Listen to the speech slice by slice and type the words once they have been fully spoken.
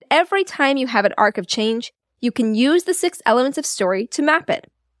every time you have an arc of change, you can use the 6 elements of story to map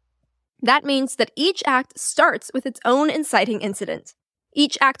it. That means that each act starts with its own inciting incident.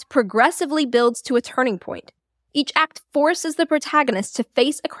 Each act progressively builds to a turning point. Each act forces the protagonist to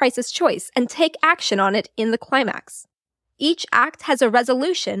face a crisis choice and take action on it in the climax. Each act has a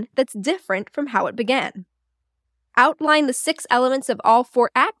resolution that's different from how it began. Outline the 6 elements of all 4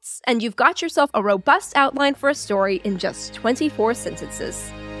 acts, and you've got yourself a robust outline for a story in just 24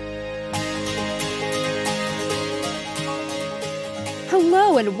 sentences.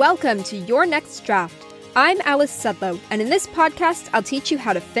 Hello and welcome to Your Next Draft. I'm Alice Sudlow, and in this podcast, I'll teach you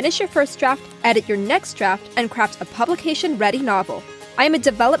how to finish your first draft, edit your next draft, and craft a publication-ready novel. I am a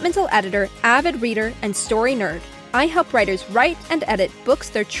developmental editor, avid reader, and story nerd. I help writers write and edit books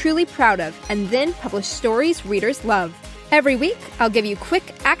they're truly proud of, and then publish stories readers love. Every week, I'll give you quick,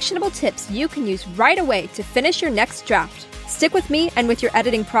 actionable tips you can use right away to finish your next draft. Stick with me and with your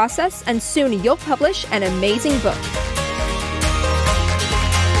editing process, and soon you'll publish an amazing book.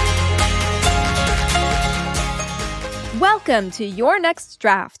 Welcome to Your Next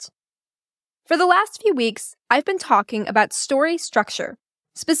Draft. For the last few weeks, I've been talking about story structure.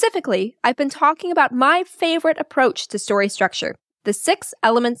 Specifically, I've been talking about my favorite approach to story structure, the 6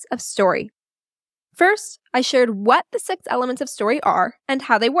 elements of story. First, I shared what the 6 elements of story are and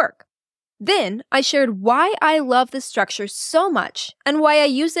how they work. Then, I shared why I love this structure so much and why I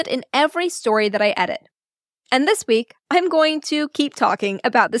use it in every story that I edit. And this week, I'm going to keep talking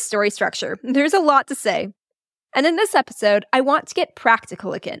about the story structure. There's a lot to say. And in this episode, I want to get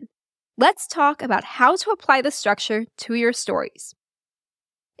practical again. Let's talk about how to apply the structure to your stories.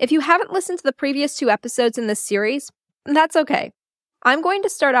 If you haven't listened to the previous 2 episodes in this series, that's okay. I'm going to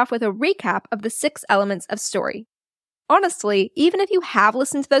start off with a recap of the 6 elements of story. Honestly, even if you have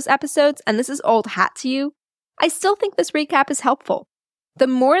listened to those episodes and this is old hat to you, I still think this recap is helpful. The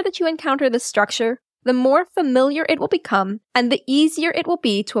more that you encounter this structure, the more familiar it will become, and the easier it will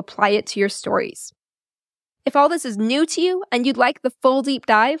be to apply it to your stories. If all this is new to you and you'd like the full deep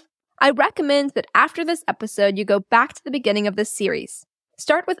dive, I recommend that after this episode you go back to the beginning of this series.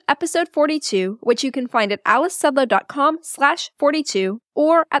 Start with episode 42, which you can find at alicesudlow.com/42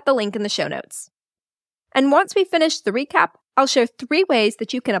 or at the link in the show notes. And once we finish the recap, I'll share 3 ways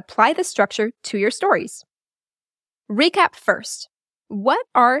that you can apply the structure to your stories. Recap first. What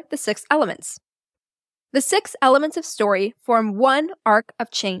are the 6 elements? The 6 elements of story form one arc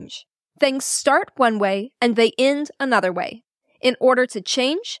of change. Things start one way and they end another way. In order to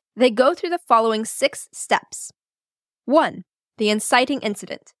change, they go through the following 6 steps. 1. The inciting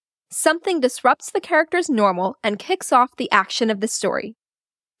incident. Something disrupts the character's normal and kicks off the action of the story.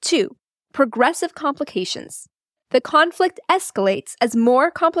 2. Progressive complications. The conflict escalates as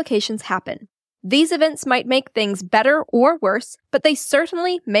more complications happen. These events might make things better or worse, but they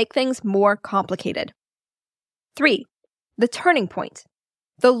certainly make things more complicated. 3. The turning point.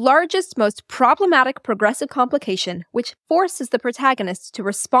 The largest, most problematic progressive complication which forces the protagonist to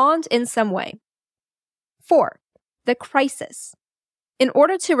respond in some way. 4. The crisis. In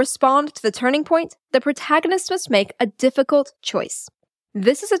order to respond to the turning point, the protagonist must make a difficult choice.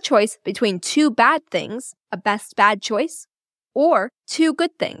 This is a choice between 2 bad things, a best bad choice, or 2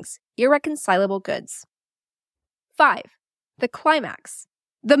 good things, irreconcilable goods. 5. The climax.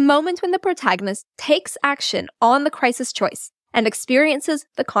 The moment when the protagonist takes action on the crisis choice and experiences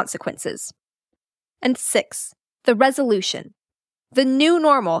the consequences. And 6. The resolution. The new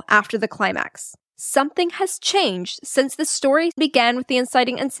normal after the climax. Something has changed since the story began with the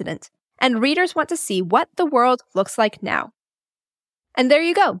inciting incident, and readers want to see what the world looks like now. And there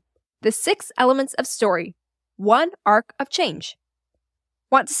you go. The 6 elements of story. One arc of change.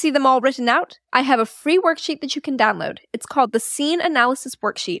 Want to see them all written out? I have a free worksheet that you can download. It's called the Scene Analysis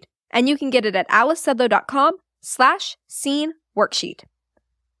Worksheet, and you can get it at alicesudlow.com/scene worksheet.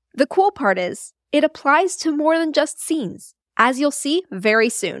 The cool part is, it applies to more than just scenes, as you'll see very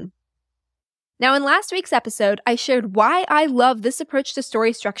soon. Now, in last week's episode, I shared why I love this approach to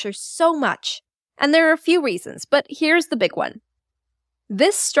story structure so much. And there are a few reasons, but here's the big one.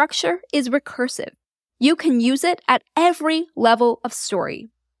 This structure is recursive. You can use it at every level of story.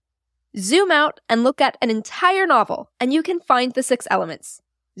 Zoom out and look at an entire novel, and you can find the 6 elements.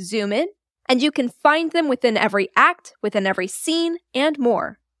 Zoom in, and you can find them within every act, within every scene, and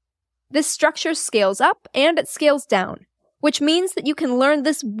more. This structure scales up and it scales down, which means that you can learn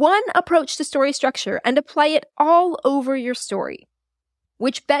this one approach to story structure and apply it all over your story.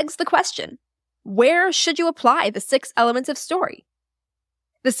 Which begs the question, where should you apply the 6 elements of story?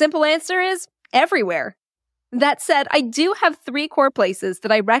 The simple answer is everywhere. That said, I do have 3 core places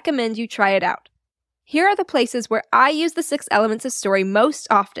that I recommend you try it out. Here are the places where I use the 6 elements of story most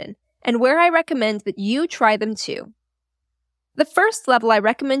often, and where I recommend that you try them too. The first level I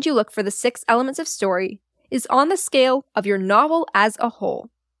recommend you look for the 6 elements of story is on the scale of your novel as a whole.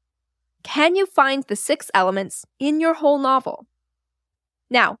 Can you find the 6 elements in your whole novel?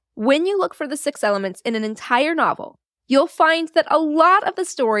 Now, when you look for the 6 elements in an entire novel, you'll find that a lot of the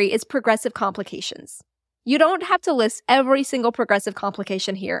story is progressive complications. You don't have to list every single progressive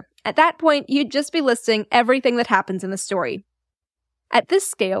complication here. At that point, you'd just be listing everything that happens in the story. At this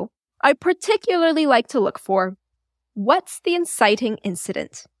scale, I particularly like to look for what's the inciting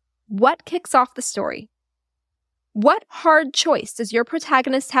incident? What kicks off the story? What hard choice does your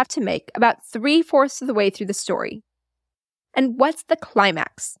protagonist have to make about 3/4 of the way through the story? And what's the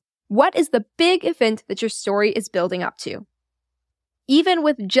climax? What is the big event that your story is building up to? Even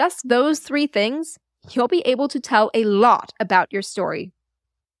with just those 3 things, you'll be able to tell a lot about your story.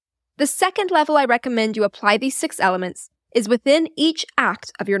 The second level I recommend you apply these 6 elements is within each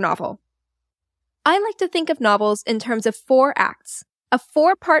act of your novel. I like to think of novels in terms of 4 acts, a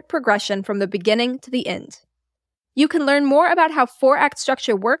 4-part progression from the beginning to the end. You can learn more about how 4-act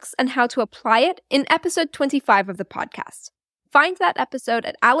structure works and how to apply it in episode 25 of the podcast. Find that episode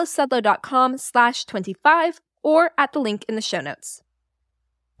at alicesudlow.com/25 or at the link in the show notes.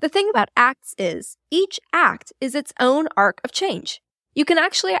 The thing about acts is, each act is its own arc of change. You can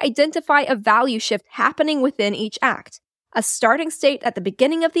actually identify a value shift happening within each act, a starting state at the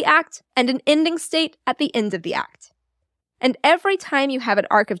beginning of the act and an ending state at the end of the act. And every time you have an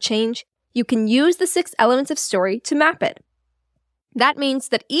arc of change, you can use the 6 elements of story to map it. That means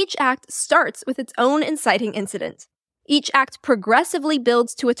that each act starts with its own inciting incident. Each act progressively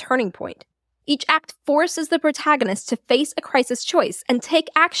builds to a turning point. Each act forces the protagonist to face a crisis choice and take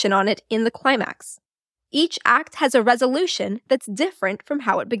action on it in the climax. Each act has a resolution that's different from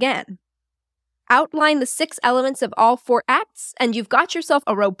how it began. Outline the 6 elements of all 4 acts, and you've got yourself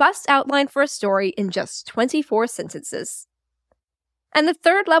a robust outline for a story in just 24 sentences. And the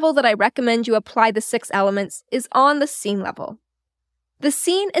third level that I recommend you apply the 6 elements is on the scene level. The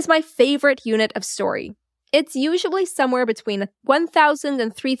scene is my favorite unit of story. It's usually somewhere between 1,000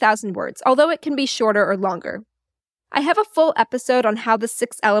 and 3,000 words, although it can be shorter or longer. I have a full episode on how the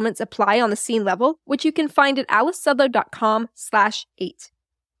 6 elements apply on the scene level, which you can find at alicesudlow.com/8.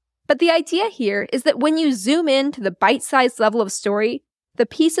 But the idea here is that when you zoom in to the bite-sized level of story, the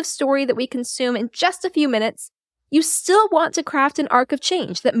piece of story that we consume in just a few minutes, you still want to craft an arc of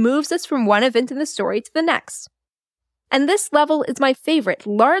change that moves us from one event in the story to the next. And this level is my favorite,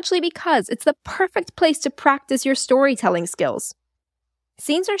 largely because it's the perfect place to practice your storytelling skills.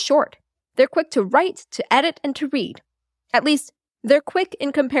 Scenes are short. They're quick to write, to edit, and to read. At least, they're quick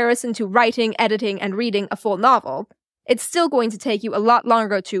in comparison to writing, editing, and reading a full novel. It's still going to take you a lot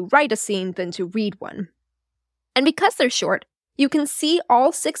longer to write a scene than to read one. And because they're short, you can see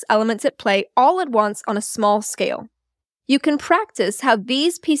all 6 elements at play all at once on a small scale. You can practice how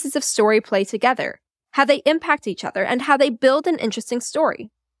these pieces of story play together, how they impact each other, and how they build an interesting story.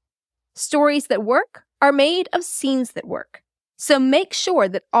 Stories that work are made of scenes that work, so make sure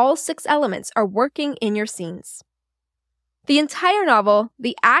that all 6 elements are working in your scenes. The entire novel,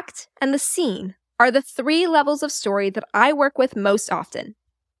 the act, and the scene are the 3 levels of story that I work with most often,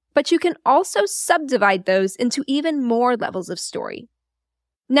 but you can also subdivide those into even more levels of story.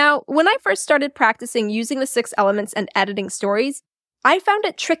 Now, when I first started practicing using the 6 elements and editing stories, I found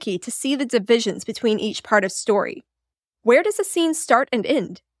it tricky to see the divisions between each part of story. Where does a scene start and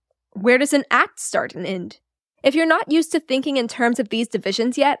end? Where does an act start and end? If you're not used to thinking in terms of these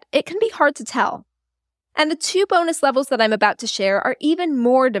divisions yet, it can be hard to tell. And the 2 bonus levels that I'm about to share are even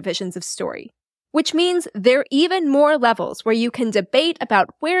more divisions of story, which means there are even more levels where you can debate about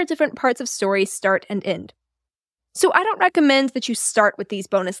where different parts of story start and end. So I don't recommend that you start with these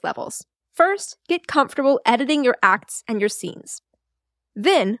bonus levels. First, get comfortable editing your acts and your scenes.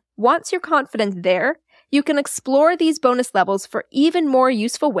 Then, once you're confident there, you can explore these bonus levels for even more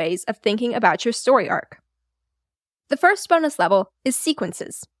useful ways of thinking about your story arc. The first bonus level is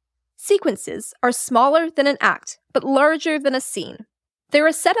sequences. Sequences are smaller than an act, but larger than a scene. They're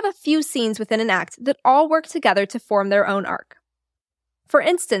a set of a few scenes within an act that all work together to form their own arc. For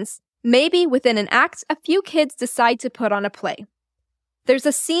instance, maybe within an act, a few kids decide to put on a play. There's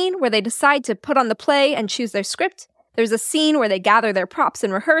a scene where they decide to put on the play and choose their script. There's a scene where they gather their props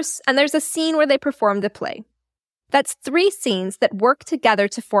and rehearse, and there's a scene where they perform the play. That's 3 scenes that work together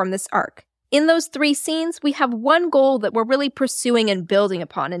to form this arc. In those 3 scenes, we have one goal that we're really pursuing and building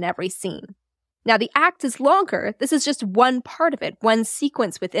upon in every scene. Now, the act is longer. This is just one part of it, one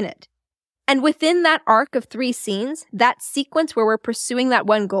sequence within it. And within that arc of 3 scenes, that sequence where we're pursuing that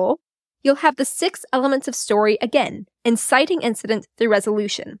one goal, you'll have the 6 elements of story again, inciting incident through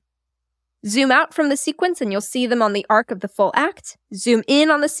resolution. Zoom out from the sequence and you'll see them on the arc of the full act. Zoom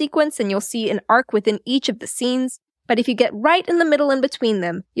in on the sequence and you'll see an arc within each of the scenes. But if you get right in the middle and between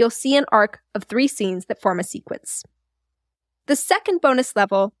them, you'll see an arc of 3 scenes that form a sequence. The second bonus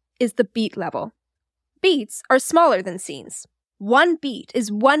level is the beat level. Beats are smaller than scenes. One beat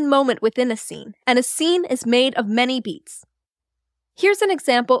is one moment within a scene, and a scene is made of many beats. Here's an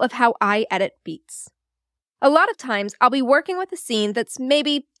example of how I edit beats. A lot of times, I'll be working with a scene that's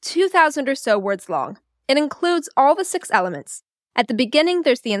maybe 2,000 or so words long. It includes all the 6 elements. At the beginning,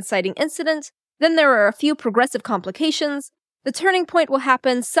 there's the inciting incident, then there are a few progressive complications, the turning point will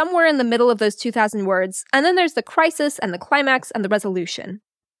happen somewhere in the middle of those 2,000 words, and then there's the crisis and the climax and the resolution.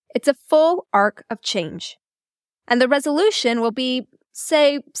 It's a full arc of change. And the resolution will be,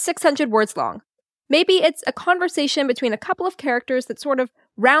 say, 600 words long. Maybe it's a conversation between a couple of characters that sort of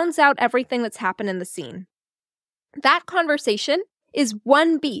rounds out everything that's happened in the scene. That conversation is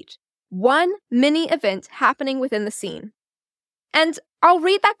one beat, one mini event happening within the scene. And I'll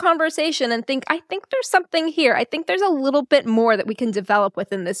read that conversation and think, I think there's something here. I think there's a little bit more that we can develop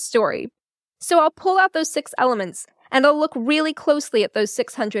within this story. So I'll pull out those 6 elements and I'll look really closely at those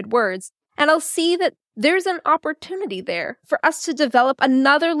 600 words and I'll see that there's an opportunity there for us to develop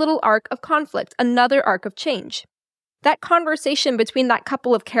another little arc of conflict, another arc of change. That conversation between that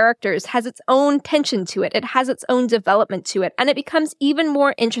couple of characters has its own tension to it. It has its own development to it, and it becomes even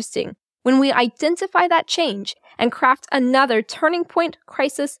more interesting when we identify that change and craft another turning point,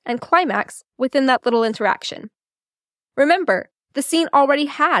 crisis, and climax within that little interaction. Remember, the scene already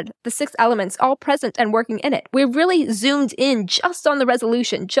had the 6 elements all present and working in it. We really zoomed in just on the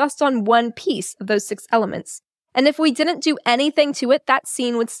resolution, just on one piece of those 6 elements. And if we didn't do anything to it, that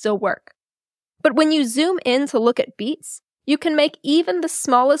scene would still work. But when you zoom in to look at beats, you can make even the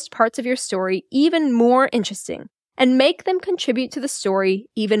smallest parts of your story even more interesting and make them contribute to the story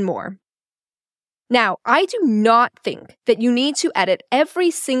even more. Now, I do not think that you need to edit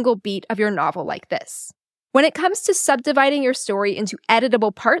every single beat of your novel like this. When it comes to subdividing your story into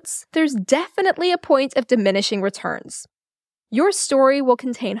editable parts, there's definitely a point of diminishing returns. Your story will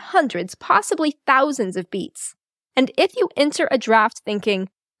contain hundreds, possibly thousands of beats. And if you enter a draft thinking,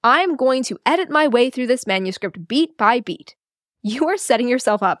 I'm going to edit my way through this manuscript beat by beat, you are setting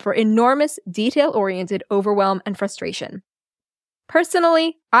yourself up for enormous, detail-oriented overwhelm and frustration.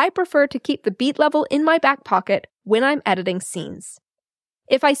 Personally, I prefer to keep the beat level in my back pocket when I'm editing scenes.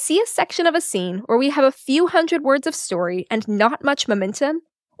 If I see a section of a scene where we have a few hundred words of story and not much momentum,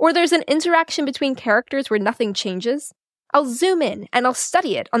 or there's an interaction between characters where nothing changes, I'll zoom in and I'll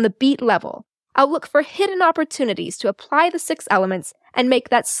study it on the beat level. I'll look for hidden opportunities to apply the 6 elements and make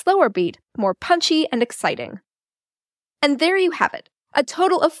that slower beat more punchy and exciting. And there you have it, a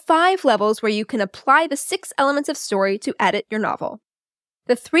total of 5 levels where you can apply the 6 elements of story to edit your novel.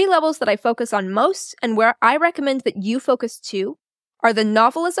 The 3 levels that I focus on most and where I recommend that you focus too are the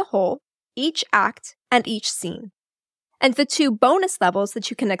novel as a whole, each act, and each scene. And the 2 bonus levels that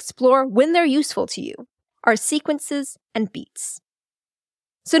you can explore when they're useful to you are sequences and beats.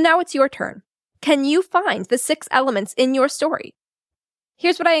 So now it's your turn. Can you find the 6 elements in your story?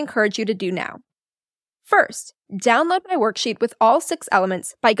 Here's what I encourage you to do now. First, download my worksheet with all 6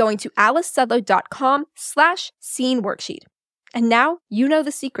 elements by going to alicesudlow.com/scene worksheet. And now you know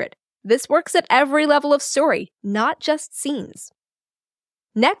the secret. This works at every level of story, not just scenes.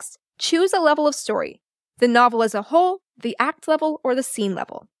 Next, choose a level of story, the novel as a whole, the act level, or the scene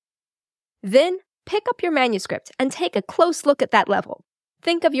level. Then, pick up your manuscript and take a close look at that level.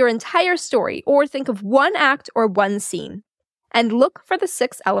 Think of your entire story, or think of one act or one scene, and look for the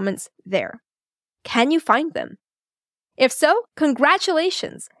 6 elements there. Can you find them? If so,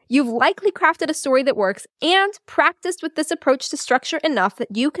 congratulations! You've likely crafted a story that works and practiced with this approach to structure enough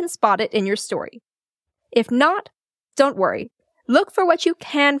that you can spot it in your story. If not, don't worry. Look for what you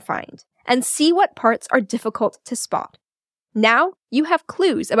can find and see what parts are difficult to spot. Now you have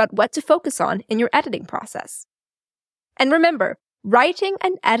clues about what to focus on in your editing process. And remember, writing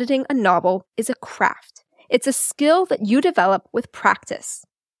and editing a novel is a craft. It's a skill that you develop with practice.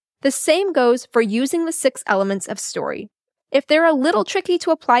 The same goes for using the 6 elements of story. If they're a little tricky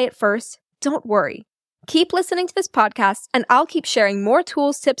to apply at first, don't worry. Keep listening to this podcast and I'll keep sharing more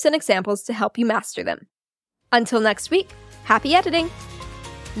tools, tips, and examples to help you master them. Until next week, happy editing!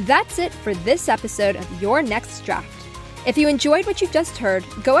 That's it for this episode of Your Next Draft. If you enjoyed what you've just heard,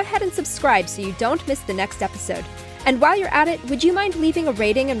 go ahead and subscribe so you don't miss the next episode. And while you're at it, would you mind leaving a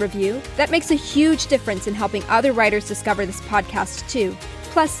rating and review? That makes a huge difference in helping other writers discover this podcast too.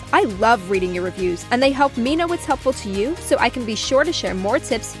 Plus, I love reading your reviews, and they help me know what's helpful to you so I can be sure to share more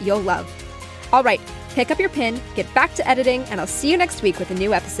tips you'll love. All right, pick up your pen, get back to editing, and I'll see you next week with a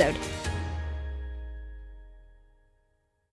new episode.